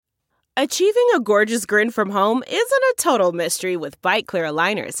Achieving a gorgeous grin from home isn't a total mystery with Byte Clear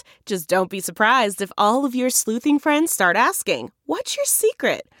aligners. Just don't be surprised if all of your sleuthing friends start asking, "What's your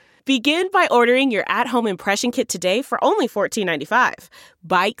secret?" Begin by ordering your at-home impression kit today for only $14.95.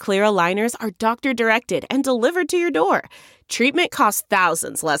 Byte Clear aligners are doctor-directed and delivered to your door. Treatment costs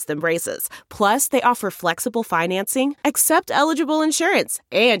thousands less than braces. Plus, they offer flexible financing, accept eligible insurance,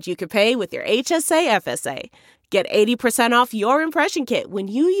 and you can pay with your HSA FSA. Get 80% off your impression kit when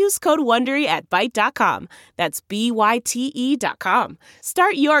you use code WONDERY at Byte.com. That's BYTE.com.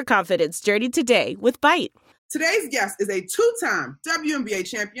 Start your confidence journey today with Byte. Today's guest is a two-time WNBA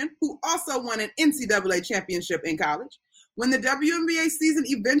champion who also won an NCAA championship in college. When the WNBA season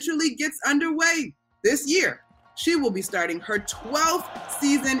eventually gets underway this year, she will be starting her 12th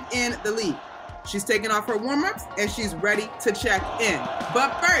season in the league. She's taking off her warm-ups and she's ready to check in.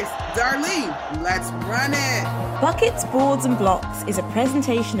 But first, Darlene, let's run it. Buckets, Boards and Blocks is a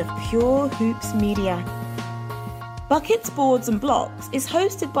presentation of Pure Hoops Media. Buckets, Boards and Blocks is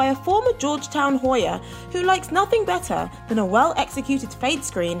hosted by a former Georgetown Hoya who likes nothing better than a well-executed fade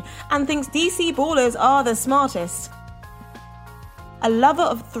screen and thinks DC ballers are the smartest. A lover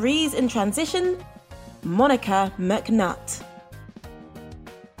of threes in transition, Monica McNutt.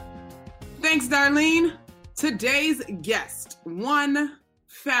 Thanks, Darlene. Today's guest, one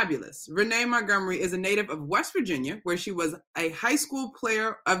fabulous Renee Montgomery, is a native of West Virginia, where she was a high school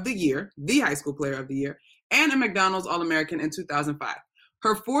player of the year, the high school player of the year, and a McDonald's All-American in 2005.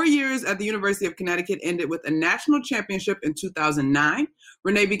 Her 4 years at the University of Connecticut ended with a national championship in 2009.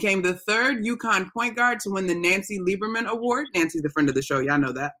 Renee became the third UConn point guard to win the Nancy Lieberman Award. Nancy's the friend of the show, y'all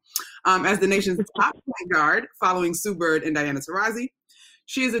know that. As the nation's top point guard, following Sue Bird and Diana Taurasi.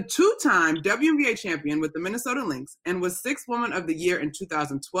 She is a two-time WNBA champion with the Minnesota Lynx and was Sixth Woman of the Year in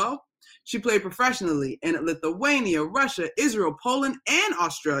 2012. She played professionally in Lithuania, Russia, Israel, Poland, and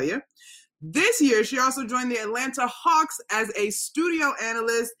Australia. This year, she also joined the Atlanta Hawks as a studio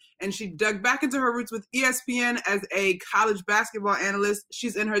analyst, and she dug back into her roots with ESPN as a college basketball analyst.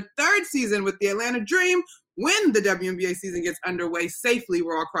 She's in her third season with the Atlanta Dream. When the WNBA season gets underway safely,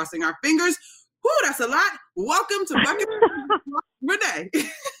 we're all crossing our fingers. Whew, that's a lot. Welcome to Bucket Renee.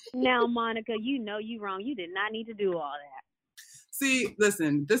 Now, Monica, you know you wrong. You did not need to do all that. See,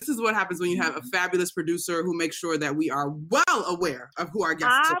 listen, this is what happens when you have a fabulous producer who makes sure that we are well aware of who our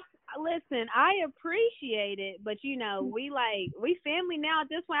guests are. Listen, I appreciate it, but we family now at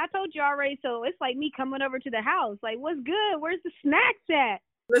this point. I told you already, so it's like me coming over to the house. Like, what's good? Where's the snacks at?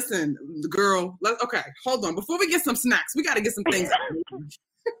 Listen, girl, okay, hold on. Before we get some snacks, we got to get some things.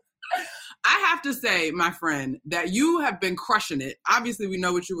 I have to say, my friend, that you have been crushing it. Obviously, we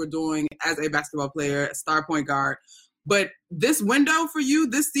know what you were doing as a basketball player, a star point guard. But this window for you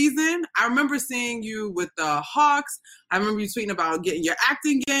this season, I remember seeing you with the Hawks. I remember you tweeting about getting your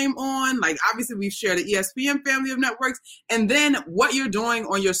acting game on. Like, obviously, we've shared the ESPN family of networks. And then what you're doing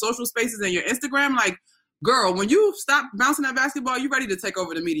on your social spaces and your Instagram, like, girl, when you stop bouncing that basketball, you're ready to take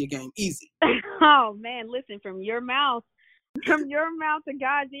over the media game. Easy. Oh, man, listen, from your mouth to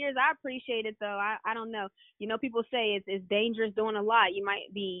God's ears, I appreciate it, though. I don't know. You know, people say it's dangerous doing a lot. You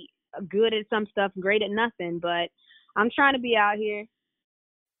might be good at some stuff, great at nothing, but I'm trying to be out here.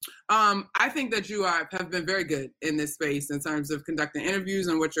 I think that you have been very good in this space in terms of conducting interviews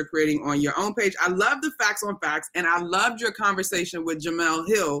and what you're creating on your own page. I love the Facts on Facts, and I loved your conversation with Jemele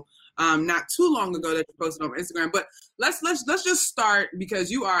Hill not too long ago that you posted on Instagram. But let's just start,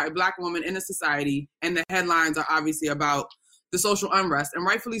 because you are a Black woman in a society, and the headlines are obviously about the social unrest, and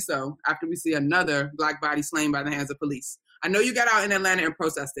rightfully so, after we see another Black body slain by the hands of police. I know you got out in Atlanta and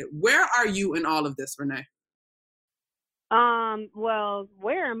protested. Where are you in all of this, Renee? Well,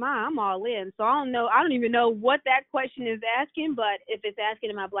 where am I? I'm all in. So I don't know. I don't even know what that question is asking, but if it's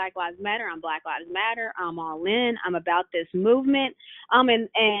asking about Black Lives Matter, I'm Black Lives Matter. I'm all in. I'm about this movement.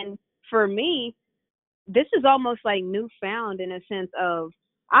 And for me, this is almost like newfound in a sense of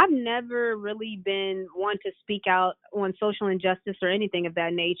I've never really been one to speak out on social injustice or anything of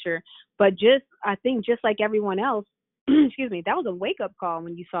that nature, but I think just like everyone else, excuse me, that was a wake-up call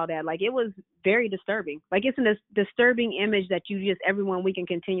when you saw that. Like, it was very disturbing. Like, it's a disturbing image that everyone we can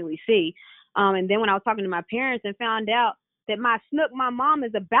continually see. And then when I was talking to my parents and found out that my mom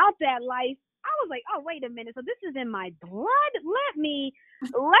is about that life, I was like, oh, wait a minute. So this is in my blood? Let me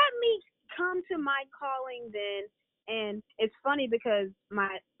come to my calling then. And it's funny because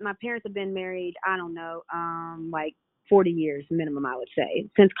my parents have been married, I don't know, like 40 years minimum, I would say,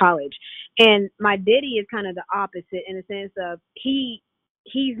 since college. And my daddy is kind of the opposite in the sense of he's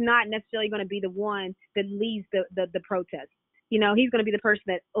not necessarily going to be the one that leads the protest. You know, he's going to be the person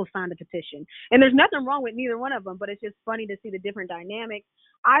that will sign the petition. And there's nothing wrong with neither one of them, but it's just funny to see the different dynamics.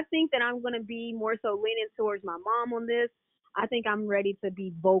 I think that I'm going to be more so leaning towards my mom on this. I think I'm ready to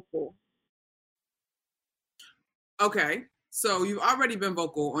be vocal. Okay, so you've already been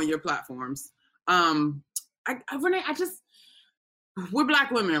vocal on your platforms. Renee, we're Black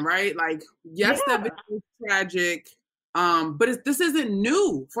women, right? Like, yes, Yeah. that video is tragic, but this isn't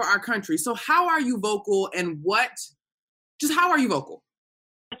new for our country. So how are you vocal, and how are you vocal?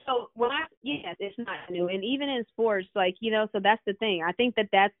 So yes, it's not new. And even in sports, like, you know, so that's the thing. I think that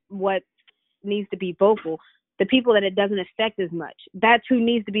that's what needs to be vocal. The people that it doesn't affect as much, that's who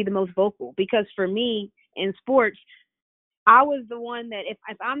needs to be the most vocal. Because for me in sports, I was the one that if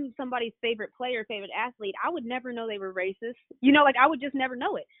I'm somebody's favorite player, favorite athlete, I would never know they were racist. You know, like I would just never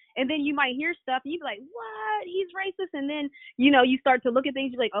know it. And then you might hear stuff and you'd be like, what? He's racist. And then, you know, you start to look at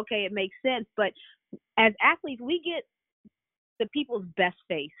things, you're like, okay, it makes sense. But as athletes, we get the people's best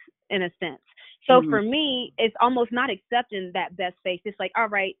face in a sense. So for me, it's almost not accepting that best face. It's like, all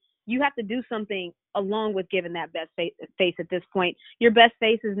right, you have to do something along with giving that best face at this point. Your best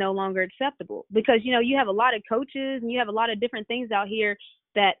face is no longer acceptable because, you know, you have a lot of coaches and you have a lot of different things out here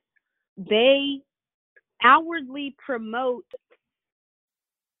that they outwardly promote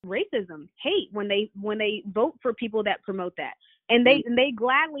racism, hate when they vote for people that promote that. And they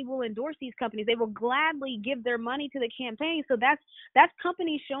gladly will endorse these companies. They will gladly give their money to the campaign. So that's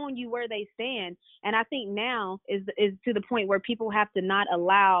companies showing you where they stand. And I think now is to the point where people have to not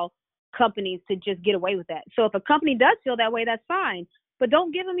allow companies to just get away with that. So if a company does feel that way, that's fine, but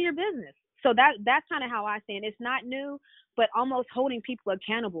don't give them your business. So that's kind of how I stand. It's not new, but almost holding people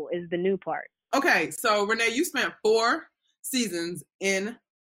accountable is the new part. Okay, so Renee, you spent 4 seasons in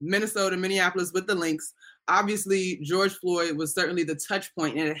Minnesota, Minneapolis with the Lynx. Obviously, George Floyd was certainly the touch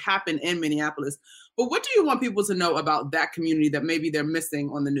point, and it happened in Minneapolis. But what do you want people to know about that community that maybe they're missing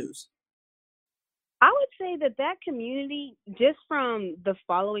on the news? I would say that community, just from the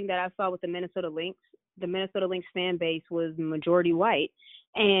following that I saw with the Minnesota Lynx fan base was majority white.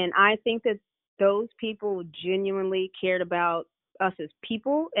 And I think that those people genuinely cared about us as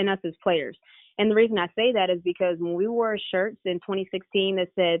people and us as players. And the reason I say that is because when we wore shirts in 2016 that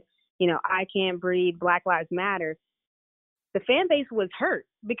said, you know, I can't breathe, Black Lives Matter, the fan base was hurt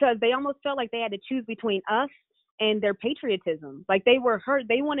because they almost felt like they had to choose between us and their patriotism. Like they were hurt.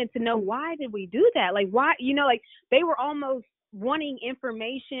 They wanted to know, why did we do that? Like, why, you know, like they were almost wanting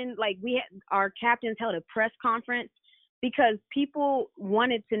information. Like our captains held a press conference because people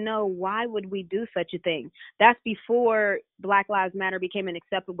wanted to know, why would we do such a thing? That's before Black Lives Matter became an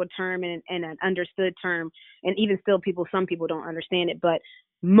acceptable term and an understood term. And even still some people don't understand it, but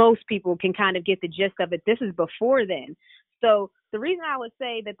most people can kind of get the gist of it. This is before then. So the reason I would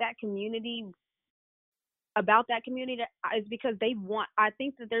say that community, about that community, is because I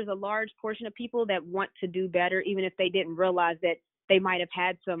think that there's a large portion of people that want to do better, even if they didn't realize that they might have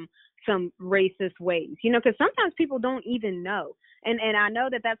had some racist ways, you know, because sometimes people don't even know. And I know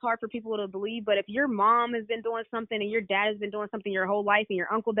that that's hard for people to believe, but if your mom has been doing something and your dad has been doing something your whole life and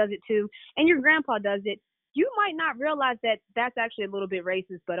your uncle does it too, and your grandpa does it, you might not realize that that's actually a little bit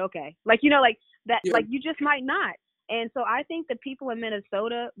racist, but okay. Like, you know, like that, yeah. Like you just might not. And so I think the people in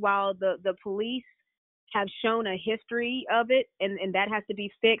Minnesota, while the police have shown a history of it and that has to be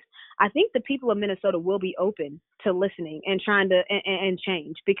fixed, I think the people of Minnesota will be open to listening and trying to and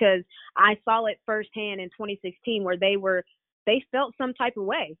change, because I saw it firsthand in 2016 where they felt some type of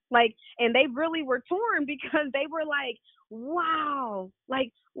way, like, and they really were torn because they were like, wow,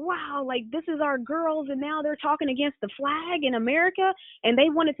 like this is our girls and now they're talking against the flag in America, and they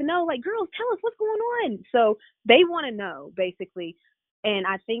wanted to know, like, girls, tell us what's going on. So they want to know, basically. And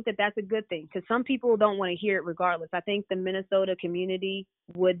I think that that's a good thing, because some people don't want to hear it regardless. I think the Minnesota community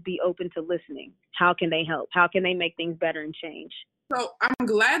would be open to listening. How can they help? How can they make things better and change? So I'm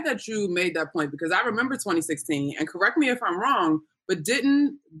glad that you made that point, because I remember 2016, and correct me if I'm wrong, but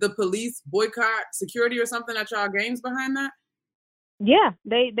didn't the police boycott security or something at y'all games behind that? Yeah,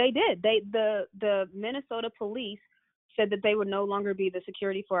 they did. The Minnesota police said that they would no longer be the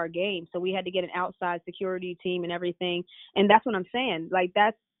security for our game. So we had to get an outside security team and everything. And that's what I'm saying. Like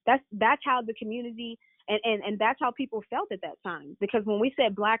that's how the community and that's how people felt at that time. Because when we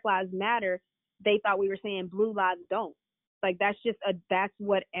said Black Lives Matter, they thought we were saying blue lives don't. Like that's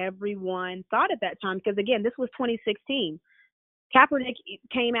what everyone thought at that time. Because again, this was 2016. Kaepernick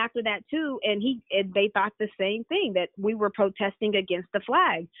came after that too, and they thought the same thing, that we were protesting against the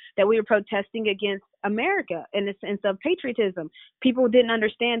flag, that we were protesting against America in the sense of patriotism. People didn't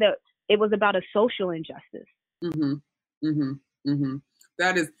understand that it was about a social injustice.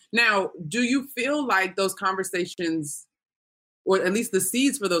 That is. Now, do you feel like those conversations or at least the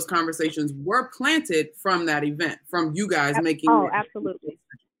seeds for those conversations were planted from that event, from you guys making. Oh, absolutely.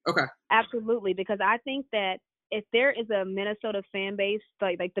 Okay. Absolutely, because I think that if there is a Minnesota fan base,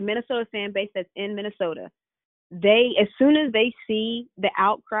 like the Minnesota fan base that's in Minnesota, they, as soon as they see the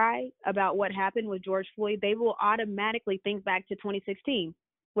outcry about what happened with George Floyd, they will automatically think back to 2016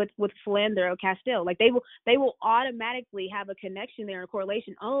 with Philando Castile. Like they will automatically have a connection there, a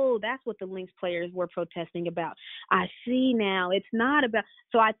correlation. Oh, that's what the Lynx players were protesting about. I see now. It's not about.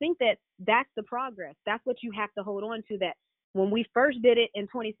 So I think that that's the progress. That's what you have to hold on to. That when we first did it in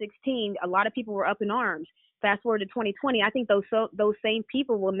 2016, a lot of people were up in arms. Fast forward to 2020, I think those same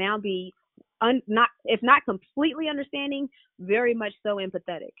people will now be if not completely understanding, very much so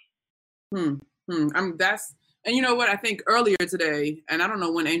empathetic. And you know what? I think earlier today, and I don't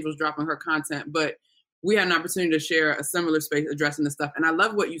know when Angel's dropping her content, but we had an opportunity to share a similar space addressing this stuff. And I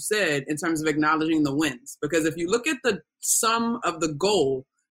love what you said in terms of acknowledging the wins, because if you look at the sum of the goal,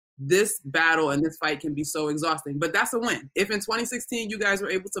 this battle and this fight can be so exhausting, but that's a win. If in 2016 you guys were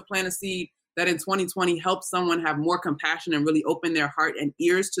able to plant a seed that in 2020 helped someone have more compassion and really open their heart and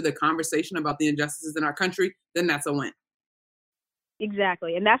ears to the conversation about the injustices in our country, then that's a win.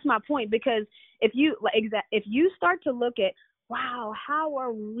 Exactly. And that's my point, because if you start to look at, wow, how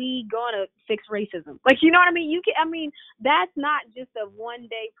are we going to fix racism? Like, you know what I mean? That's not just a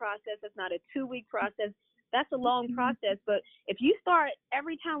 1-day process. It's not a 2-week process. That's a long process. But if you start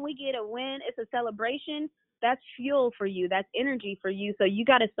every time we get a win, it's a celebration. That's fuel for you. That's energy for you. So you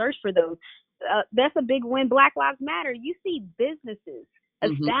got to search for those. That's a big win. Black Lives Matter. You see businesses,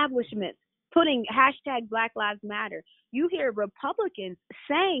 establishments putting hashtag Black Lives Matter. You hear Republicans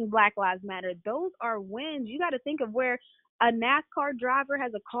saying Black Lives Matter. Those are wins. You got to think of where a NASCAR driver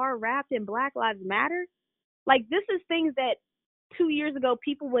has a car wrapped in Black Lives Matter. Like, this is things that 2 years ago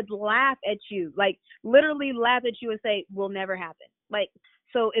people would laugh at you, like literally laugh at you and say will never happen. Like,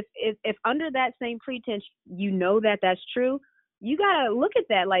 so if under that same pretense, you know that that's true, you got to look at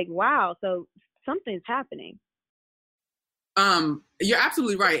that like, wow, so something's happening. You're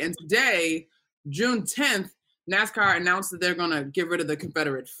absolutely right. And today, June 10th, NASCAR announced that they're going to get rid of the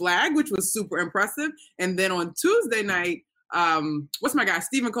Confederate flag, which was super impressive. And then on Tuesday night, what's my guy,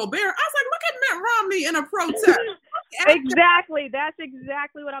 Stephen Colbert? I was like, look at Mitt Romney in a protest. Exactly. That's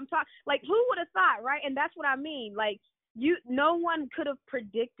exactly what I'm talking. Like, who would have thought, right? And that's what I mean. Like, no one could have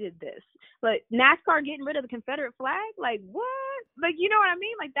predicted this. But NASCAR getting rid of the Confederate flag, like, what? Like, you know what I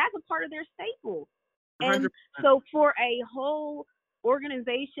mean? Like, that's a part of their staple. And 100%. So for a whole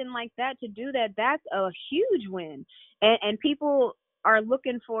organization like that to do that, that's a huge win. And people are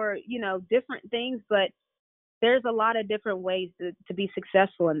looking for, different things, but there's a lot of different ways to be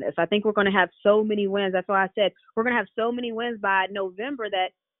successful in this. I think we're going to have so many wins. That's why I said we're going to have so many wins by November that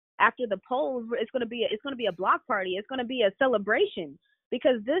after the polls, it's going to be a block party. It's going to be a celebration,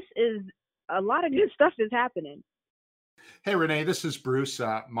 because this is a lot of good stuff is happening. Hey, Renee, this is Bruce,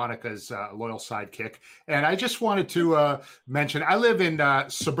 Monica's loyal sidekick. And I just wanted to mention, I live in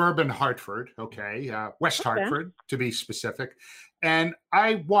suburban Hartford, West Hartford, to be specific. And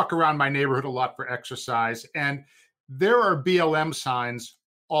I walk around my neighborhood a lot for exercise. And there are BLM signs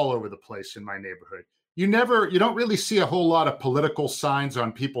all over the place in my neighborhood. You don't really see a whole lot of political signs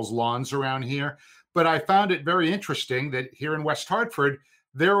on people's lawns around here. But I found it very interesting that here in West Hartford,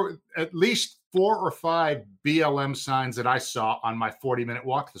 there were at least 4 or 5 BLM signs that I saw on my 40-minute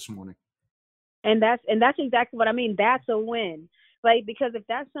walk this morning. And that's exactly what I mean. That's a win. Like, because if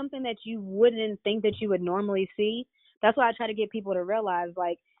that's something that you wouldn't think that you would normally see, that's why I try to get people to realize,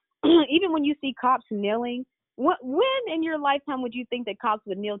 like, even when you see cops kneeling, when in your lifetime would you think that cops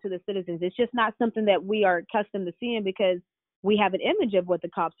would kneel to the citizens? It's just not something that we are accustomed to seeing, because we have an image of what the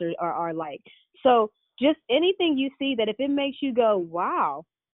cops are like. So just anything you see that if it makes you go, wow,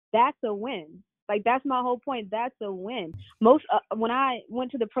 that's a win. Like, that's my whole point. That's a win. Most when I went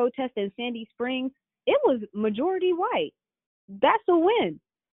to the protest in Sandy Springs, it was majority white. That's a win,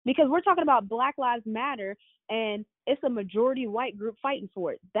 because we're talking about Black Lives Matter, and it's a majority white group fighting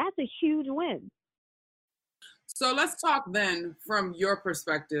for it. That's a huge win. So let's talk then from your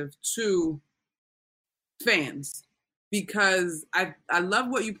perspective to fans, because I love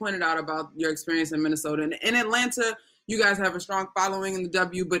what you pointed out about your experience in Minnesota. And in Atlanta, you guys have a strong following in the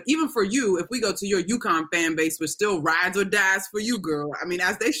W, but even for you, if we go to your UConn fan base, which still rides or dies for you, girl. I mean,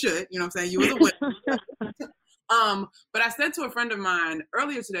 as they should, you know what I'm saying? You was a winner. But I said to a friend of mine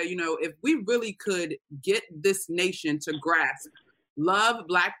earlier today, if we really could get this nation to grasp, love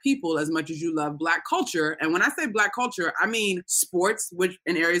Black people as much as you love Black culture. And when I say Black culture, I mean sports, which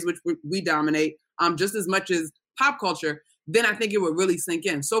in areas which we dominate, just as much as pop culture, then I think it would really sink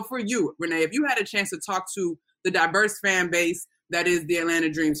in. So for you, Renee, if you had a chance to talk to the diverse fan base that is the Atlanta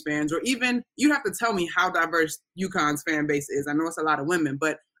Dreams fans, or even you'd have to tell me how diverse UConn's fan base is. I know it's a lot of women,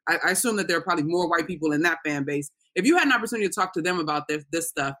 but I assume that there are probably more white people in that fan base. If you had an opportunity to talk to them about this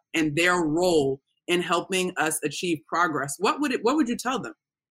stuff and their role in helping us achieve progress, what would you tell them?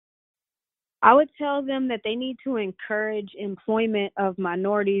 I would tell them that they need to encourage employment of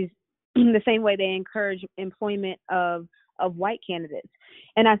minorities the same way they encourage employment of white candidates.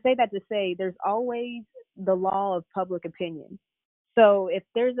 And I say that to say there's always the law of public opinion. So if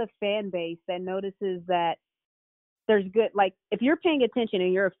there's a fan base that notices that there's good, like if you're paying attention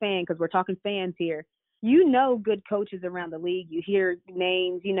and you're a fan, because we're talking fans here, you know good coaches around the league. You hear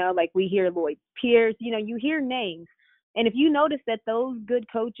names, like we hear Lloyd Pierce, you hear names. And if you notice that those good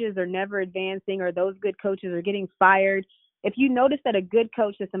coaches are never advancing or those good coaches are getting fired, if you notice that a good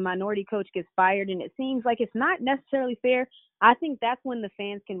coach that's a minority coach gets fired and it seems like it's not necessarily fair, I think that's when the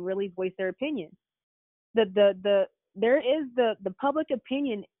fans can really voice their opinion. The public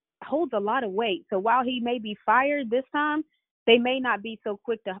opinion holds a lot of weight. So while he may be fired this time, they may not be so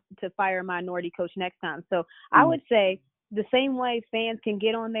quick to fire a minority coach next time. So I would say the same way fans can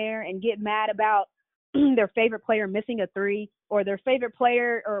get on there and get mad about their favorite player missing a three or their favorite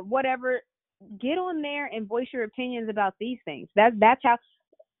player or whatever, get on there and voice your opinions about these things. That's how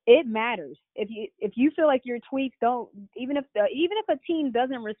it matters. If you feel like your tweets don't, even if a team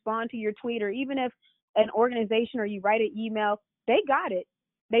doesn't respond to your tweet, or even if an organization or you write an email, they got it.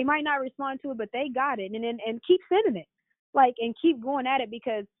 They might not respond to it, but they got it. And keep sending it, and keep going at it,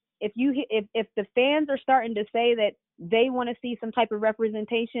 because if the fans are starting to say that they want to see some type of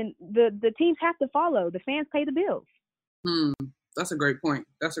representation, the teams have to follow. The fans pay the bills. That's a great point.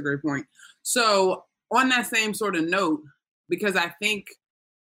 So on that same sort of note, because I think,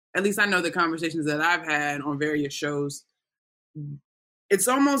 at least I know the conversations that I've had on various shows, it's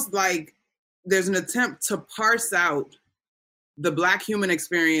almost like there's an attempt to parse out the Black human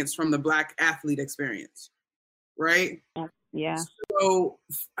experience from the Black athlete experience, right? Yeah. So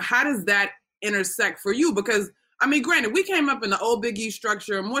how does that intersect for you? Because, I mean, granted, we came up in the old Big East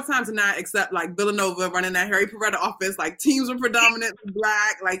structure more times than not, except like Villanova running that Harry Pavetta offense. Like, teams were predominantly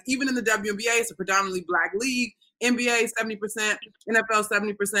Black. Like, even in the WNBA, it's a predominantly Black league. NBA, 70%, NFL,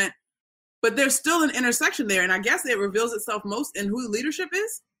 70%. But there's still an intersection there, and I guess it reveals itself most in who leadership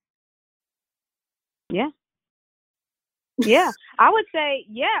is. Yeah. Yeah, I would say,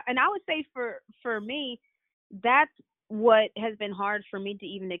 and I would say for me, that's what has been hard for me to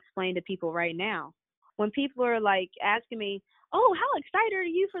even explain to people right now. When people are like asking me, oh, how excited are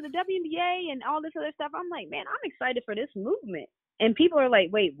you for the WNBA and all this other stuff? I'm like, man, I'm excited for this movement. And people are like,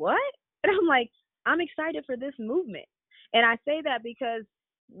 wait, what? And I'm like, I'm excited for this movement. And I say that because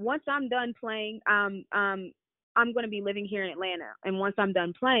once I'm done playing, I'm going to be living here in Atlanta. And once I'm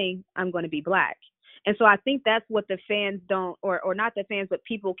done playing, I'm going to be Black. And so I think that's what the fans don't, or not the fans, but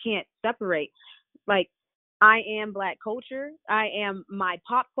people can't separate. Like, I am Black culture. I am my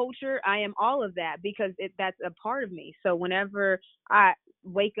pop culture. I am all of that, because that's a part of me. So whenever I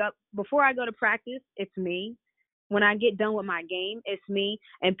wake up, before I go to practice, it's me. When I get done with my game, it's me.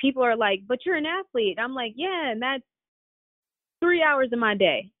 And people are like, but you're an athlete. I'm like, yeah, and that's 3 hours of my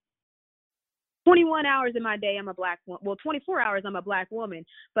day. 21 hours in my day, I'm a Black woman. Well, 24 hours, I'm a Black woman.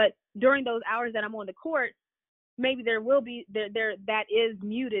 But during those hours that I'm on the court, maybe there will be that is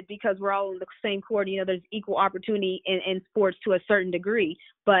muted because we're all on the same court. There's equal opportunity in sports to a certain degree.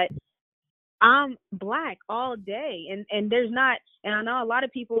 But I'm Black all day, and there's not. And I know a lot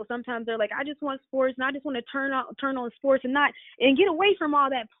of people sometimes they're like, I just want sports, and I just want to turn on sports and get away from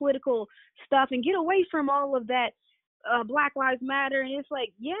all that political stuff and get away from all of that. Black Lives Matter, and it's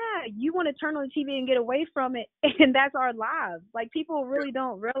like, yeah, you want to turn on the TV and get away from it, and that's our lives. Like, people really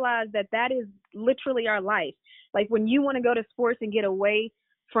don't realize that is literally our life. Like, when you want to go to sports and get away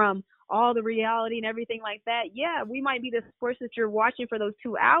from all the reality and everything like that, yeah, we might be the sports that you're watching for those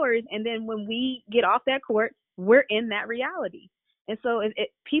 2 hours, and then when we get off that court, we're in that reality. And so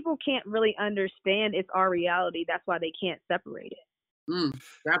people can't really understand it's our reality. That's why they can't separate it.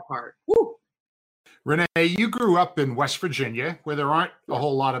 That part. Woo. Renee, you grew up in West Virginia, where there aren't a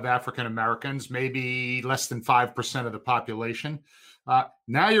whole lot of African Americans, maybe less than 5% of the population.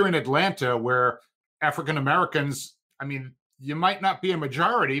 Now you're in Atlanta, where African Americans, I mean, you might not be a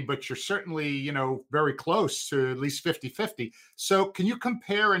majority, but you're certainly, very close to at least 50-50. So can you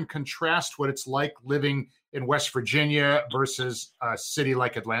compare and contrast what it's like living in West Virginia versus a city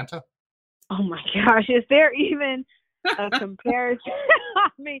like Atlanta? Oh my gosh, is there even a comparison? I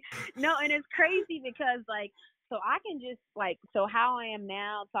mean, no, and it's crazy because, like, So I can just so how I am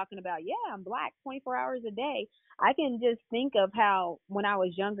now talking about, yeah, I'm Black 24 hours a day. I can just think of how when I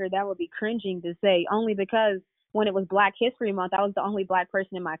was younger, that would be cringing to say, only because when it was Black History Month, I was the only Black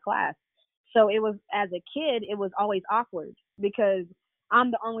person in my class. So it was, as a kid, it was always awkward because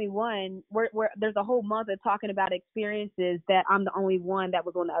I'm the only one where there's a whole month of talking about experiences that I'm the only one that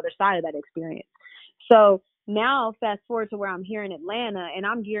was on the other side of that experience. So now fast forward to where I'm here in Atlanta and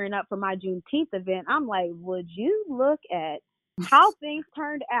I'm gearing up for my Juneteenth event. I'm like, would you look at how things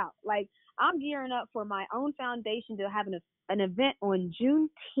turned out? Like, I'm gearing up for my own foundation to have an event on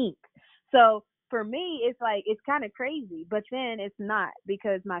Juneteenth. So for me, it's like, it's kind of crazy, but then it's not,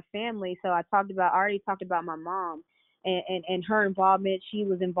 because my family, so I already talked about my mom and her involvement. She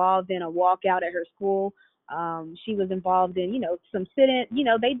was involved in a walkout at her school. She was involved in, some sit-in,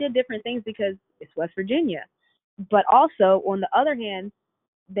 they did different things because it's West Virginia. But also, on the other hand,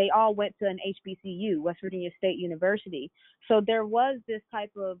 they all went to an HBCU, West Virginia State University. So there was this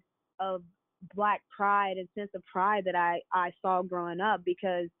type of Black pride and sense of pride that I saw growing up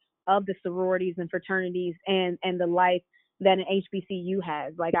because of the sororities and fraternities and the life that an HBCU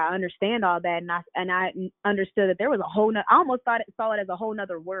has. Like, I understand all that, and I understood that there was I almost saw it as a whole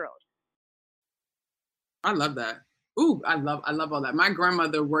nother world. I love that. Ooh, I love all that. My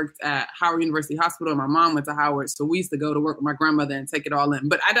grandmother worked at Howard University Hospital. My mom went to Howard, so we used to go to work with my grandmother and take it all in.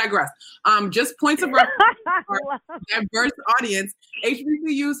 But I digress. Just points of reference for our diverse audience.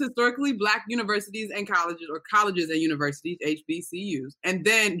 HBCUs, historically Black universities and colleges, or colleges and universities, HBCUs. And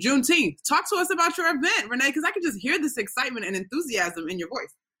then Juneteenth. Talk to us about your event, Renee, because I can just hear this excitement and enthusiasm in your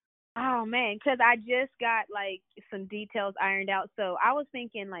voice. Oh man, because I just got some details ironed out. So I was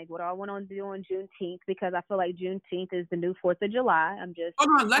thinking what do I want to do on Juneteenth, because I feel like Juneteenth is the new 4th of July.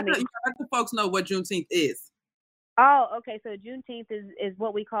 Hold on, let the folks know what Juneteenth is. Oh, okay. So Juneteenth is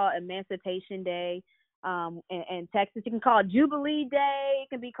what we call Emancipation Day. In Texas, you can call it Jubilee Day. It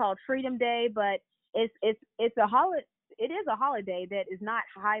can be called Freedom Day, but it's a holiday. It is a holiday that is not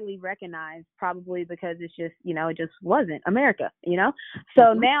highly recognized, probably because it's just, it just wasn't America,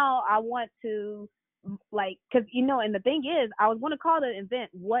 So now I want to, because, and the thing is, I was going to call the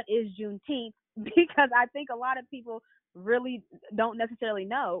event, What is Juneteenth? Because I think a lot of people really don't necessarily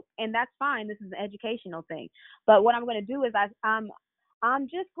know, and that's fine. This is an educational thing. But what I'm going to do is I'm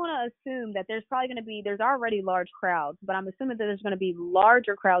just going to assume that there's already large crowds, but I'm assuming that there's going to be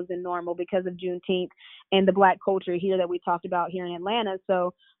larger crowds than normal because of Juneteenth and the Black culture here that we talked about here in Atlanta.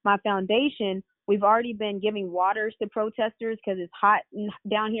 So my foundation, we've already been giving waters to protesters because it's hot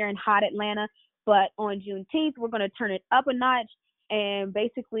down here in hot Atlanta. But on Juneteenth, we're going to turn it up a notch and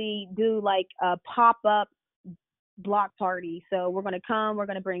basically do a pop-up block party. So we're going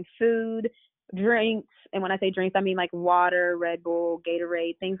to bring food, drinks, and when I say drinks, I mean water, Red Bull,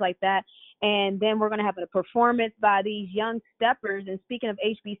 Gatorade, things like that. And then we're going to have a performance by these young steppers. And speaking of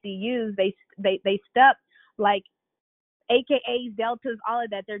HBCUs, they step like AKAs, Deltas, all of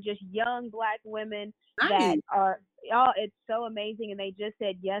that. They're just young Black women that are, it's so amazing. And they just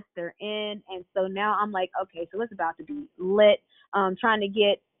said, yes, they're in. And so now I'm like, okay, so it's about to be lit. Trying to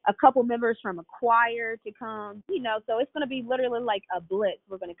get a couple members from a choir to come, so it's going to be literally like a blitz.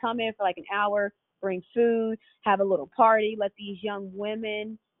 We're going to come in for an hour, bring food, have a little party, let these young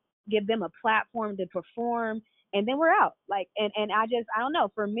women, give them a platform to perform, and then we're out. And I don't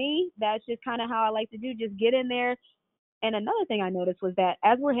know, for me, that's just kind of how I like to do, just get in there. And another thing I noticed was that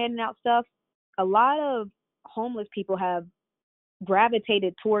as we're handing out stuff, a lot of homeless people have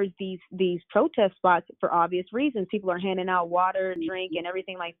gravitated towards these protest spots for obvious reasons. People are handing out water, drink, and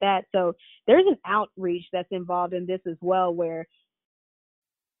everything like that. So there's an outreach that's involved in this as well, where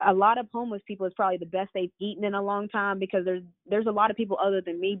a lot of homeless people, is probably the best they've eaten in a long time, because there's a lot of people other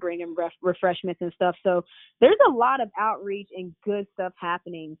than me bringing refreshments and stuff. So there's a lot of outreach and good stuff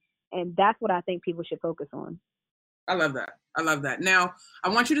happening, and that's what I think people should focus on. I love that. Now, I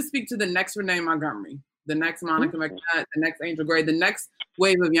want you to speak to the next Renee Montgomery, the next Monica McNutt, the next Angel Gray, the next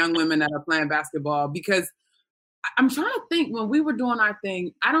wave of young women that are playing basketball. Because I'm trying to think, when we were doing our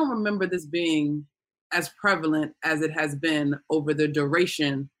thing, I don't remember this being as prevalent as it has been over the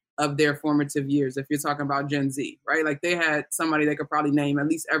duration of their formative years. If you're talking about Gen Z, right? They had somebody they could probably name at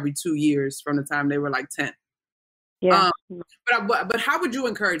least every 2 years from the time they were 10. Yeah. But how would you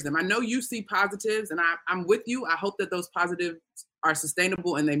encourage them? I know you see positives, and I'm with you. I hope that those positives are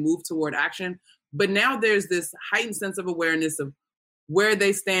sustainable and they move toward action. But now there's this heightened sense of awareness of where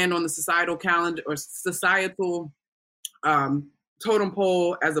they stand on the societal calendar or societal totem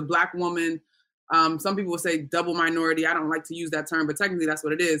pole as a Black woman. Some people will say double minority. I don't like to use that term, but technically that's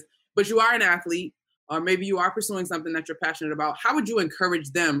what it is. But you are an athlete, or maybe you are pursuing something that you're passionate about. How would you encourage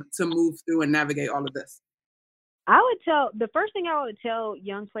them to move through and navigate all of this? The first thing I would tell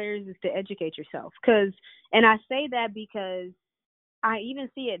young players is to educate yourself. And I say that because I even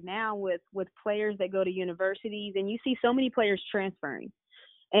see it now with players that go to universities, and you see so many players transferring.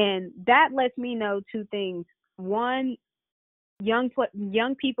 And that lets me know two things. One, young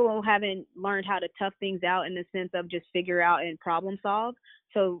people haven't learned how to tough things out in the sense of just figure out and problem solve.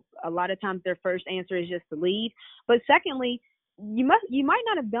 So a lot of times their first answer is just to leave. But secondly, you might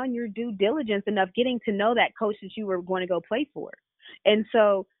not have done your due diligence enough getting to know that coach that you were going to go play for. And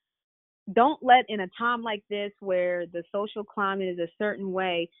so don't let, in a time like this where the social climate is a certain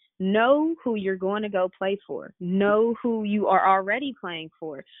way, know who you're going to go play for. Know who you are already playing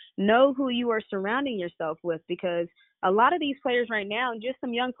for. Know who you are surrounding yourself with, because a lot of these players right now, and just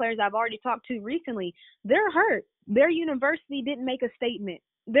some young players I've already talked to recently, they're hurt. Their university didn't make a statement.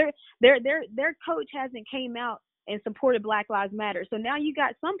 Their coach hasn't came out and supported Black Lives Matter. So now you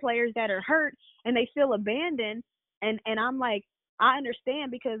got some players that are hurt and they feel abandoned. And I'm like, I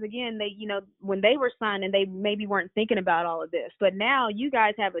understand, because again, they, when they were signing, they maybe weren't thinking about all of this, but now you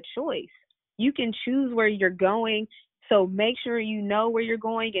guys have a choice. You can choose where you're going. So make sure you know where you're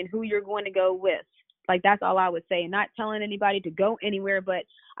going and who you're going to go with. Like, that's all I would say. And not telling anybody to go anywhere, but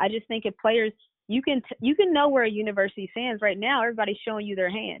I just think if players, you can know where a university stands right now. Everybody's showing you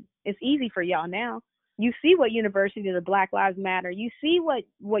their hand. It's easy for y'all now. You see what universities are Black Lives Matter. You see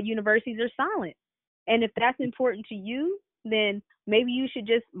what universities are silent. And if that's important to you, then maybe you should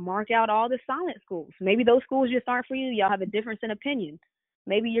just mark out all the silent schools. Maybe those schools just aren't for you. Y'all have a difference in opinion.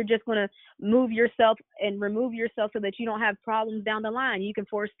 Maybe you're just going to move yourself and remove yourself so that you don't have problems down the line. You can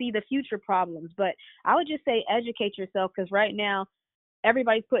foresee the future problems. But I would just say educate yourself, because right now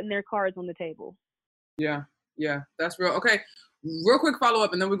everybody's putting their cards on the table. Yeah, that's real. Okay, real quick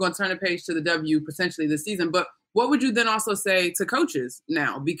follow-up, and then we're going to turn the page to the W potentially this season. But what would you then also say to coaches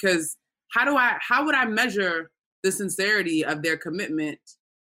now? Because how would I measure the sincerity of their commitment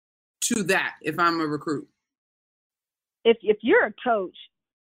to that if I'm a recruit? If you're a coach,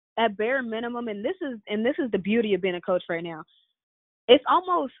 at bare minimum, and this is the beauty of being a coach right now, it's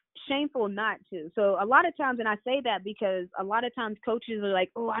almost shameful not to. So a lot of times, and I say that because a lot of times coaches are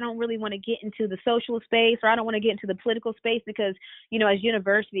like, oh, I don't really want to get into the social space, or I don't want to get into the political space, because, as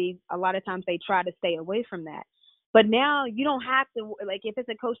universities, a lot of times they try to stay away from that. But now you don't have to, like, if it's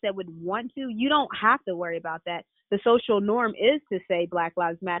a coach that would want to, you don't have to worry about that. The social norm is to say Black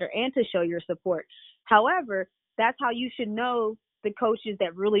Lives Matter and to show your support. However, that's how you should know the coaches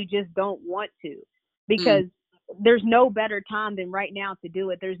that really just don't want to, because there's no better time than right now to do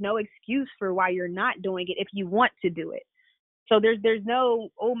it. There's no excuse for why you're not doing it if you want to do it. So there's no,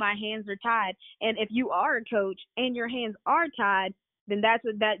 oh, my hands are tied. And if you are a coach and your hands are tied, then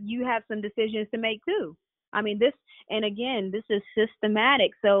that you have some decisions to make too. I mean, this is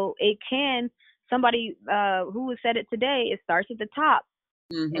systematic. So it can, somebody who said it today, it starts at the top.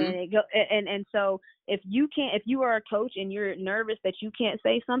 Mm-hmm. And it go, and so if you are a coach and you're nervous that you can't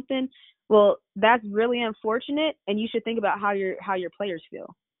say something, well, that's really unfortunate, and you should think about how your players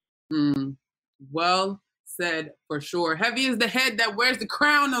feel. Well said, for sure. Heavy is the head that wears the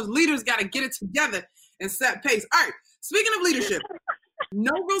crown. Those leaders got to get it together and set pace. All right, speaking of leadership,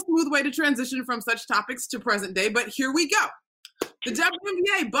 no real smooth way to transition from such topics to present day, but here we go. The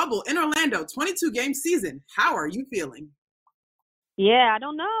WNBA bubble in Orlando, 22-game season. How are you feeling? Yeah, I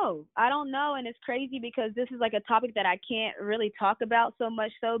don't know. And it's crazy because this is like a topic that I can't really talk about so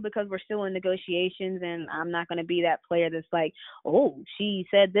much so because we're still in negotiations, and I'm not going to be that player that's like, oh, she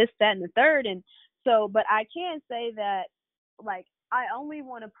said this, that, and the third. And so, but I can say that, like, I only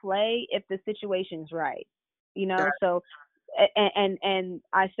want to play if the situation's right, So, and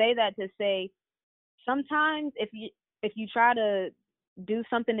I say that to say, sometimes if you try to do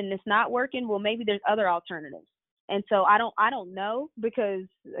something and it's not working, well, maybe there's other alternatives. And so I don't know, because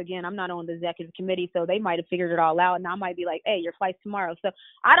again, I'm not on the executive committee, so they might have figured it all out, and I might be like, hey, your flight's tomorrow. So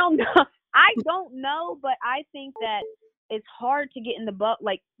I don't know. I don't know, but I think that it's hard to get in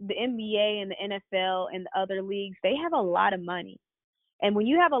like the NBA and the NFL and the other leagues. They have a lot of money. And when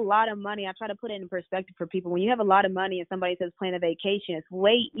you have a lot of money, I try to put it in perspective for people. When you have a lot of money and somebody says plan a vacation, it's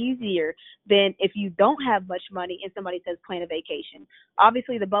way easier than if you don't have much money and somebody says plan a vacation.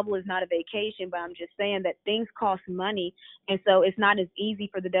 Obviously, the bubble is not a vacation, but I'm just saying that things cost money. And so it's not as easy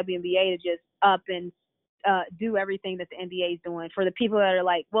for the WNBA to just up and do everything that the NBA is doing. For the people that are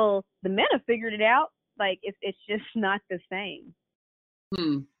like, well, the men have figured it out, like it's just not the same.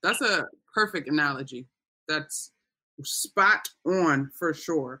 That's a perfect analogy. That's spot on for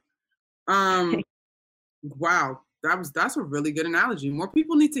sure. Wow. That's a really good analogy. More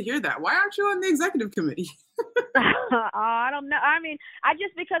people need to hear that. Why aren't you on the executive committee? I don't know. I mean,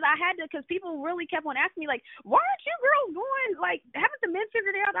 because I had to, because people really kept on asking me, like, why aren't you girls going? Like, haven't the men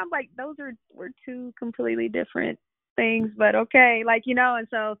figured it out? I'm like, were two completely different things, but okay. Like, and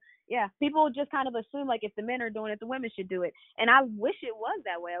so, yeah, people just kind of assume, like, if the men are doing it, the women should do it. And I wish it was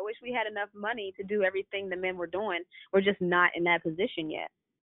that way. I wish we had enough money to do everything the men were doing. We're just not in that position yet.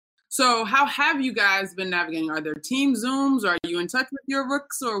 So how have you guys been navigating? Are there team Zooms? Are you in touch with your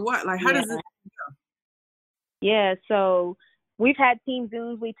rooks or what? Like, how does this go? Yeah, so we've had team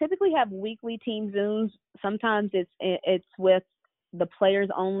Zooms. We typically have weekly team Zooms. Sometimes it's with the players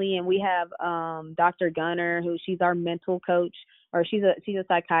only, and we have Dr. Gunner, who she's our mental coach, or she's a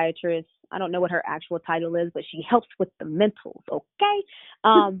psychiatrist. I don't know what her actual title is, but she helps with the mentals, okay?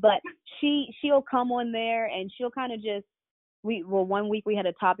 But she'll come on there and she'll kind of just, 1 week we had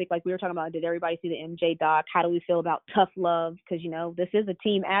a topic, like we were talking about, did everybody see the MJ doc? How do we feel about tough love? Because, this is a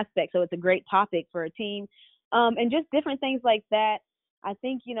team aspect, so it's a great topic for a team. And just different things like that. I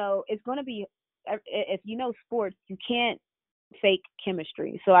think, it's going to be, if you know sports, you can't fake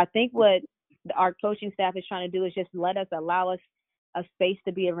chemistry. So I think what our coaching staff is trying to do is just allow us a space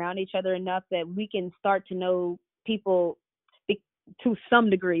to be around each other enough that we can start to know people to some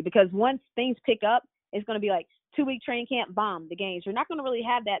degree. Because once things pick up, it's going to be like 2-week training camp, bomb, the games. You're not going to really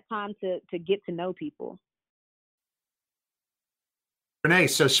have that time to get to know people. Renee,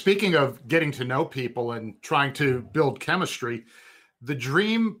 so speaking of getting to know people and trying to build chemistry, the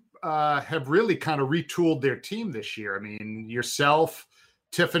Dream have really kind of retooled their team this year. I mean, yourself,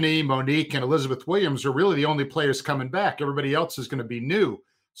 Tiffany, Monique, and Elizabeth Williams are really the only players coming back. Everybody else is going to be new.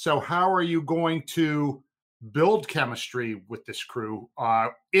 So how are you going to build chemistry with this crew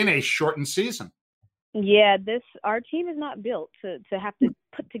in a shortened season? Yeah, our team is not built to have to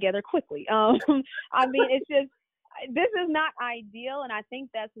put together quickly. I mean, it's just, this is not ideal. And I think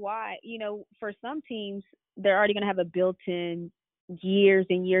that's why, for some teams, they're already going to have a built-in years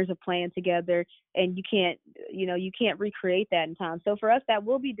and years of playing together, and you can't recreate that in time. So for us, that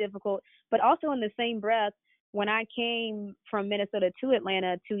will be difficult. But also in the same breath, when I came from Minnesota to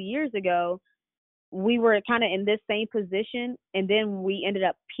Atlanta 2 years ago, we were kind of in this same position, and then we ended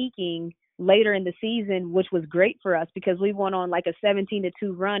up peaking later in the season, which was great for us because we went on like a 17-2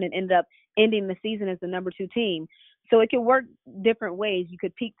 run and ended up ending the season as the number 2 team. So it can work different ways. You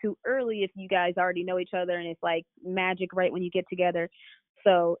could peak too early if you guys already know each other and it's like magic right when you get together.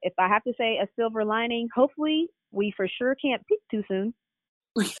 So if I have to say a silver lining, hopefully we for sure can't peak too soon.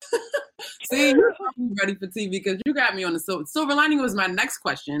 See, I'm ready for TV because you got me on the silver lining was my next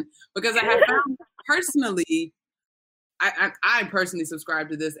question, because I have found personally, I personally subscribe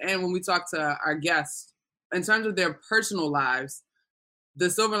to this. And when we talk to our guests, in terms of their personal lives, the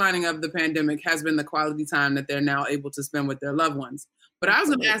silver lining of the pandemic has been the quality time that they're now able to spend with their loved ones. But I was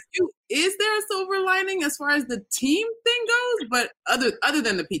going to ask you, is there a silver lining as far as the team thing goes? But other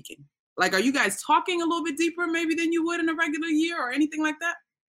than the peaking, like, are you guys talking a little bit deeper maybe than you would in a regular year or anything like that?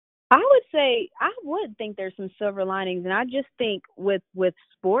 I would think there's some silver linings. And I just think with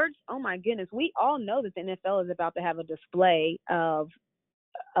sports, oh my goodness, we all know that the NFL is about to have a display of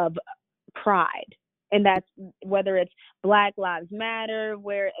pride. And that's whether it's Black Lives Matter,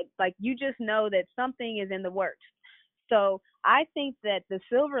 where it's like you just know that something is in the works. So I think that the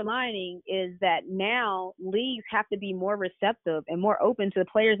silver lining is that now leagues have to be more receptive and more open to the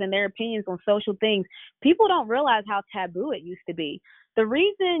players and their opinions on social things. People don't realize how taboo it used to be. The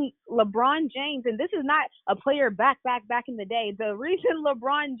reason LeBron James, and this is not a player back in the day, the reason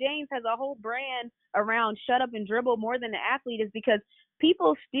LeBron James has a whole brand around shut up and dribble more than the athlete is because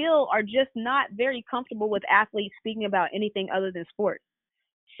people still are just not very comfortable with athletes speaking about anything other than sports.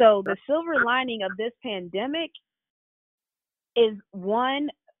 So the silver lining of this pandemic is, one,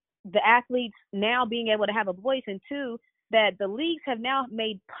 the athletes now being able to have a voice, and two, that the leagues have now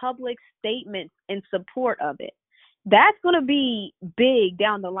made public statements in support of it. That's going to be big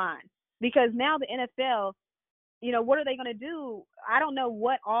down the line because now the NFL, what are they going to do? I don't know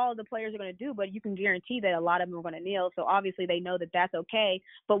what all the players are going to do, but you can guarantee that a lot of them are going to kneel. So obviously they know that that's okay.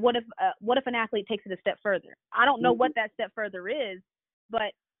 But what if an athlete takes it a step further? I don't know what that step further is,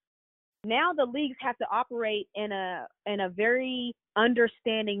 but now the leagues have to operate in a very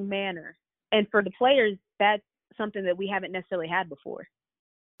understanding manner. And for the players, that's something that we haven't necessarily had before.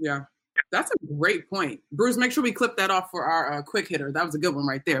 Yeah, that's a great point. Bruce, make sure we clip that off for our quick hitter. That was a good one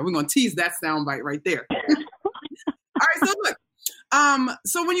right there. We're going to tease that soundbite right there. All right, so look.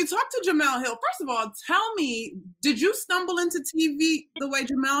 So when you talk to Jemele Hill, first of all, tell me, did you stumble into TV the way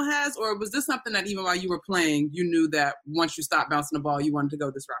Jemele has, or was this something that even while you were playing, you knew that once you stopped bouncing the ball, you wanted to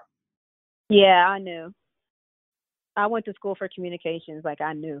go this route? Yeah, I knew. I went to school for communications, like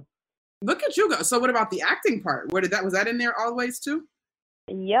I knew. Look at you go. So what about the acting part? Was that in there always too?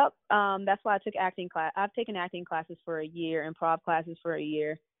 Yep. That's why I took acting class. I've taken acting classes for a year, improv classes for a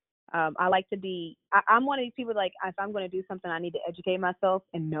year. I like to be, I'm one of these people, like, if I'm going to do something, I need to educate myself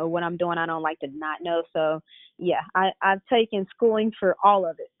and know what I'm doing. I don't like to not know. So, yeah, I've taken schooling for all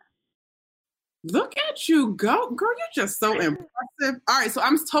of it. Look at you go. Girl, you're just so impressive. All right, so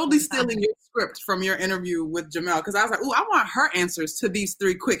I'm totally stealing your script from your interview with Jamel because I was like, oh, I want her answers to these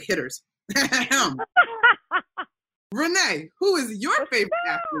 3 quick hitters. Renee, who is your favorite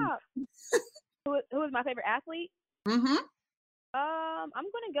athlete? Who is my favorite athlete? Mm-hmm. I'm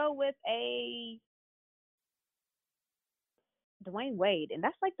gonna go with a Dwayne Wade, and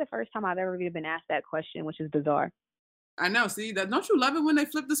that's like the first time I've ever really been asked that question, which is bizarre. I know. See that? Don't you love it when they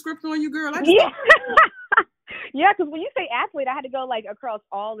flip the script on you, girl? Yeah. Yeah, because when you say athlete, I had to go like across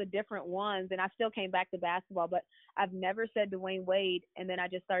all the different ones, and I still came back to basketball, but I've never said Dwayne Wade, and then I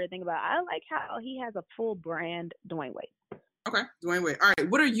just started thinking about I like how he has a full brand, Dwayne Wade. Okay, Dwayne Wade. All right,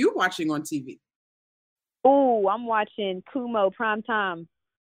 what are you watching on TV? Oh, I'm watching Kumo Primetime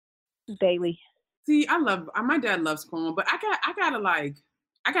daily. See, my dad loves Kumo, but I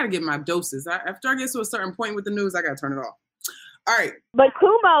gotta get my doses. After I get to a certain point with the news, I gotta turn it off. All right. But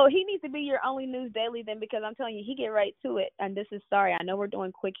Kumo, he needs to be your only news daily then, because I'm telling you, he get right to it. And this is sorry, I know we're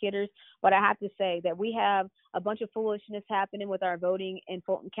doing quick hitters, but I have to say that we have a bunch of foolishness happening with our voting in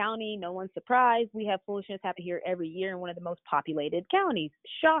Fulton County. No one's surprised. We have foolishness happen here every year in one of the most populated counties.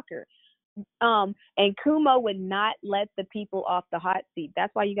 Shocker. And Kumo would not let the people off the hot seat.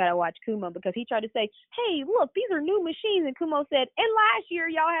 That's why you got to watch Kumo, because he tried to say, hey, look, these are new machines. And Kumo said, and last year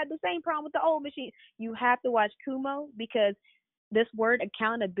y'all had the same problem with the old machine. You have to watch Kumo because this word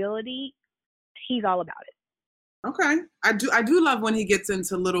accountability, he's all about it. Okay. I do love when he gets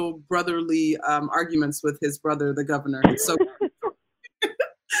into little brotherly arguments with his brother, the governor. It's so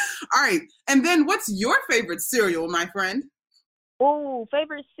All right. And then what's your favorite cereal, my friend? Oh,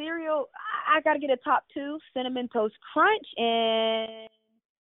 favorite cereal? I got to get a top 2, Cinnamon Toast Crunch and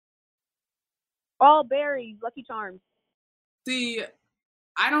all berries, Lucky Charms. See,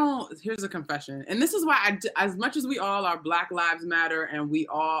 here's a confession. And this is why as much as we all are Black Lives Matter and we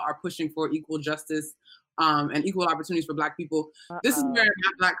all are pushing for equal justice and equal opportunities for Black people, this is where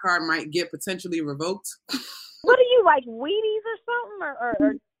my Black card might get potentially revoked. What do you like, Wheaties or something?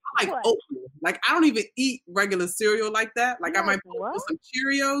 Or I like oatmeal. Like, I don't even eat regular cereal like that. Like, I might put some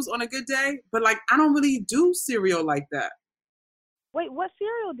Cheerios on a good day, but like, I don't really do cereal like that. Wait, what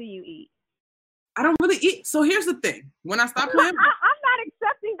cereal do you eat? I don't really eat. So here's the thing. When I stop playing, I'm not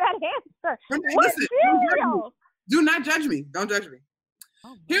accepting that answer. Renee, what listen, cereal? Do not judge me. Don't judge me.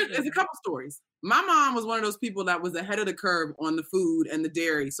 Oh, Here's a couple stories. My mom was one of those people that was ahead of the curve on the food and the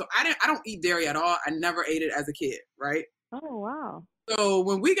dairy. So I don't eat dairy at all. I never ate it as a kid, right? Oh, wow. So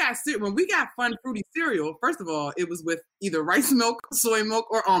when we got fun fruity cereal, first of all, it was with either rice milk, soy milk,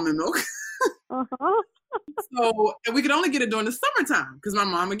 or almond milk. Uh-huh. So, and we could only get it during the summertime because my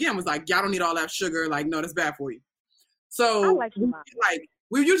mom again was like, "Y'all don't need all that sugar. Like, no, that's bad for you." So,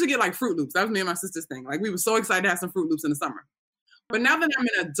 we usually get like Fruit Loops. That was me and my sister's thing. Like, we were so excited to have some Fruit Loops in the summer. But now that I'm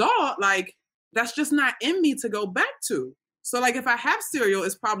an adult, like, that's just not in me to go back to. So, like, if I have cereal,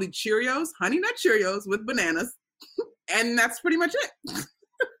 it's probably Cheerios, Honey Nut Cheerios with bananas, and that's pretty much it.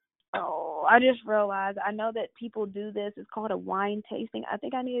 Oh, I just realized, I know that people do this. It's called a wine tasting. I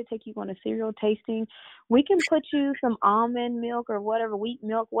think I need to take you on a cereal tasting. We can put you some almond milk or whatever, wheat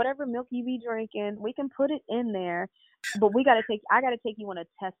milk, whatever milk you be drinking. We can put it in there, but I got to take you on a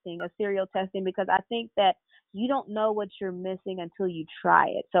cereal testing, because I think that you don't know what you're missing until you try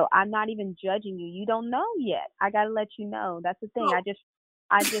it. So I'm not even judging you. You don't know yet. I got to let you know. That's the thing.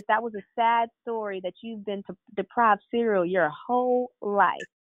 That was a sad story that you've been deprived cereal your whole life.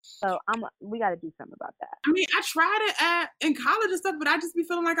 So we got to do something about that. I mean, I tried it in college and stuff, but I just be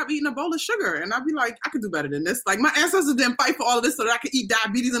feeling like I'm eating a bowl of sugar, and I'd be like, I could do better than this. Like, my ancestors didn't fight for all of this so that I could eat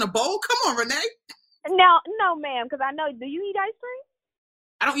diabetes in a bowl. Come on, Renee. No, ma'am, because I know. Do you eat ice cream?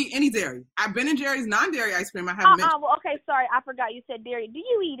 I don't eat any dairy. I've been in Jerry's non-dairy ice cream. I haven't. Well, okay, sorry, I forgot you said dairy. Do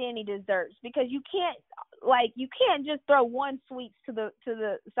you eat any desserts? Because you can't just throw one sweets to the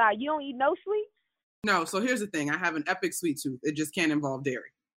side. You don't eat no sweets? No. So here's the thing. I have an epic sweet tooth. It just can't involve dairy.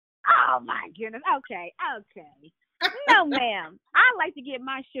 Oh my goodness. Okay. No, ma'am. I like to get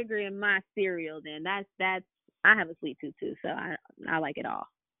my sugar in my cereal. Then that's. I have a sweet tooth too, so I like it all.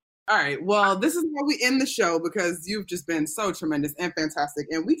 All right. Well, this is how we end the show, because you've just been so tremendous and fantastic.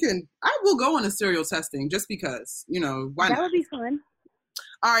 And I will go on a cereal testing just because, why not? That would be fun.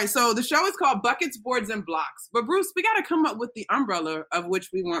 All right. So the show is called Buckets, Boards, and Blocks. But Bruce, we got to come up with the umbrella of which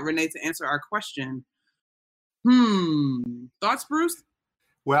we want Renee to answer our question. Thoughts, Bruce?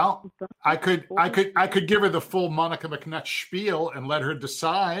 Well, I could give her the full Monica McNutt spiel and let her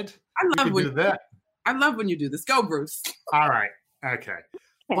decide. I love when you do this. Go, Bruce. All right. Okay.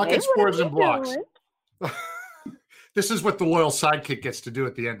 Buckets, boards, and blocks. This is what the loyal sidekick gets to do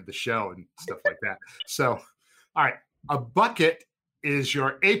at the end of the show and stuff like that. So, all right. A bucket is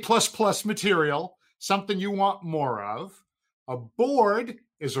your A++ material, something you want more of. A board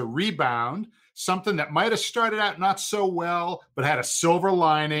is a rebound, something that might have started out not so well, but had a silver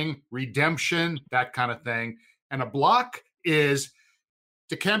lining, redemption, that kind of thing. And a block is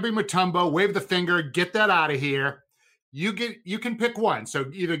Dikembe Mutombo, wave the finger, get that out of here. You can pick one. So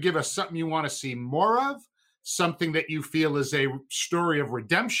either give us something you want to see more of, something that you feel is a story of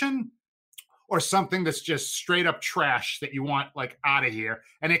redemption, or something that's just straight up trash that you want like out of here.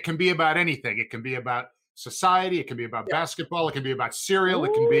 And it can be about anything. It can be about society. It can be about basketball. It can be about cereal.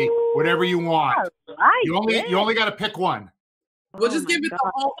 It can be whatever you want. You only got to pick one. We'll just give it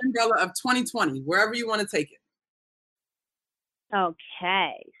the whole umbrella of 2020, wherever you want to take it.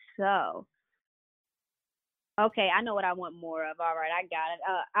 Okay, so. Okay, I know what I want more of. All right, I got it.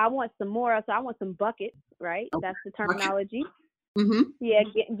 I want some more. So I want some buckets, right? Okay. That's the terminology. Mm-hmm. Yeah,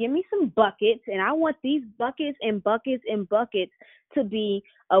 give me some buckets, and I want these buckets and buckets and buckets to be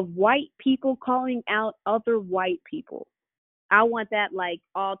of white people calling out other white people. I want that like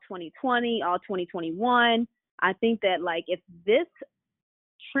all 2020, all 2021. I think that like if this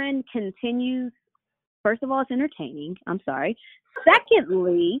trend continues, first of all, it's entertaining. I'm sorry.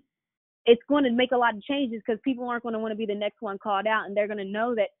 Secondly, it's going to make a lot of changes because people aren't going to want to be the next one called out, and they're going to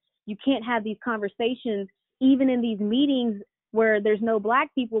know that you can't have these conversations even in these meetings where there's no Black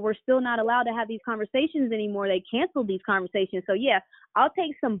people. We're still not allowed to have these conversations anymore. They canceled these conversations. So yeah, I'll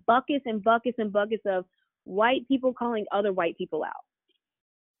take some buckets and buckets and buckets of white people calling other white people out.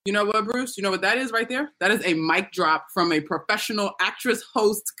 You know what, Bruce? You know what that is right there? That is a mic drop from a professional actress,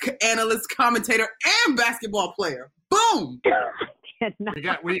 host, analyst, commentator, and basketball player. Boom!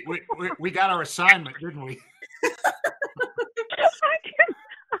 We got our assignment, didn't we?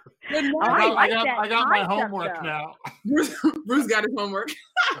 I got my homework now. Bruce got his homework.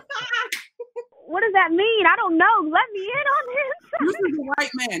 What does that mean? I don't know. Let me in on this. Bruce is a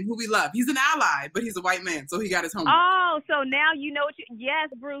white man who we love. He's an ally, but he's a white man, so he got his homework. Oh, so now you know what yes,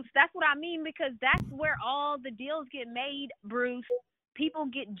 Bruce. That's what I mean, because that's where all the deals get made, Bruce. People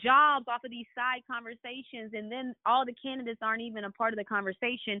get jobs off of these side conversations, and then all the candidates aren't even a part of the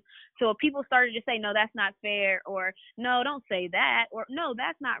conversation. So if people started to say, no, that's not fair, or no, don't say that, or no,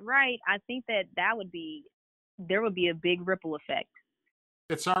 that's not right, I think there would be a big ripple effect.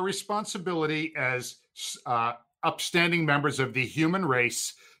 It's our responsibility as upstanding members of the human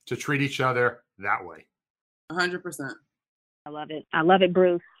race to treat each other that way. 100%. I love it. I love it,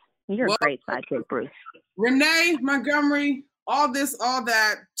 Bruce. You're a great sidekick, Bruce. Renee Montgomery, all this, all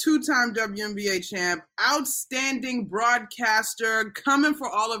that, two-time WNBA champ, outstanding broadcaster, coming for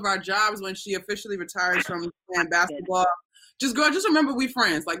all of our jobs when she officially retires from basketball. Just remember we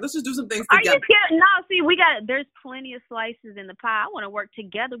friends. Like, let's just do some things together. Are you kidding? No, see, there's plenty of slices in the pie. I want to work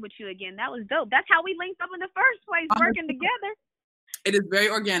together with you again. That was dope. That's how we linked up in the first place, working together. It is very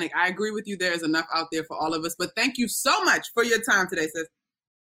organic. I agree with you. There is enough out there for all of us. But thank you so much for your time today, sis.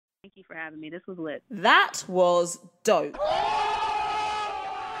 Thank you for having me. This was lit. That was dope.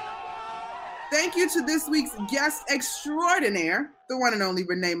 Thank you to this week's guest extraordinaire, the one and only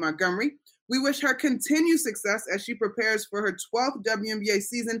Renee Montgomery. We wish her continued success as she prepares for her 12th WNBA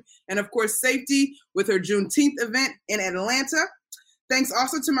season and, of course, safety with her Juneteenth event in Atlanta. Thanks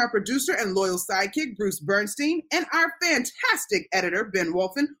also to my producer and loyal sidekick, Bruce Bernstein, and our fantastic editor, Ben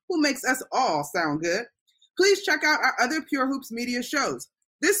Wolfen, who makes us all sound good. Please check out our other Pure Hoops Media shows.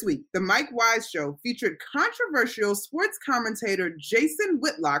 This week, The Mike Wise Show featured controversial sports commentator Jason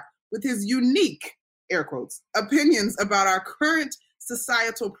Whitlock with his unique, air quotes, opinions about our current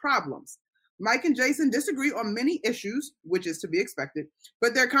societal problems. Mike and Jason disagree on many issues, which is to be expected,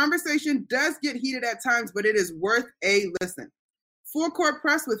 but their conversation does get heated at times, but it is worth a listen. Full Court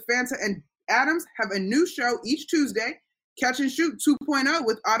Press with Fanta and Adams have a new show each Tuesday. Catch and Shoot 2.0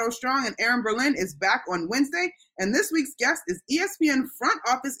 with Otto Strong and Aaron Berlin is back on Wednesday, and this week's guest is ESPN front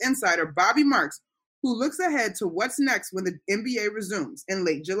office insider Bobby Marks, who looks ahead to what's next when the NBA resumes in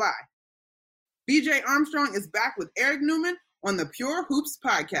late July. BJ Armstrong is back with Eric Newman on the Pure Hoops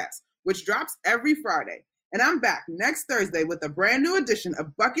podcast, which drops every Friday. And I'm back next Thursday with a brand new edition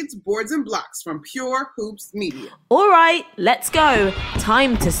of Buckets, Boards, and Blocks from Pure Hoops Media. All right, let's go.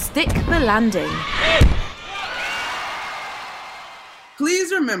 Time to stick the landing.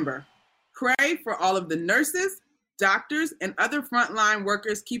 Please remember, pray for all of the nurses, doctors, and other frontline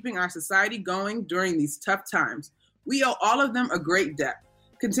workers keeping our society going during these tough times. We owe all of them a great debt.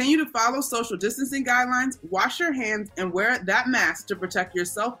 Continue to follow social distancing guidelines, wash your hands, and wear that mask to protect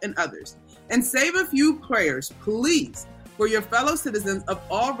yourself and others. And save a few prayers, please, for your fellow citizens of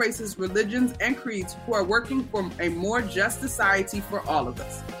all races, religions, and creeds who are working for a more just society for all of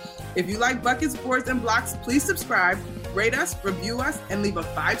us. If you like Buckets, Boards, and Blocks, please subscribe, rate us, review us, and leave a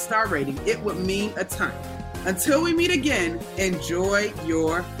 5-star rating. It would mean a ton. Until we meet again, enjoy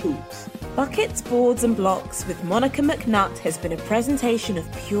your hoops. Buckets, Boards and Blocks with Monica McNutt has been a presentation of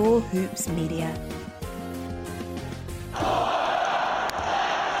Pure Hoops Media.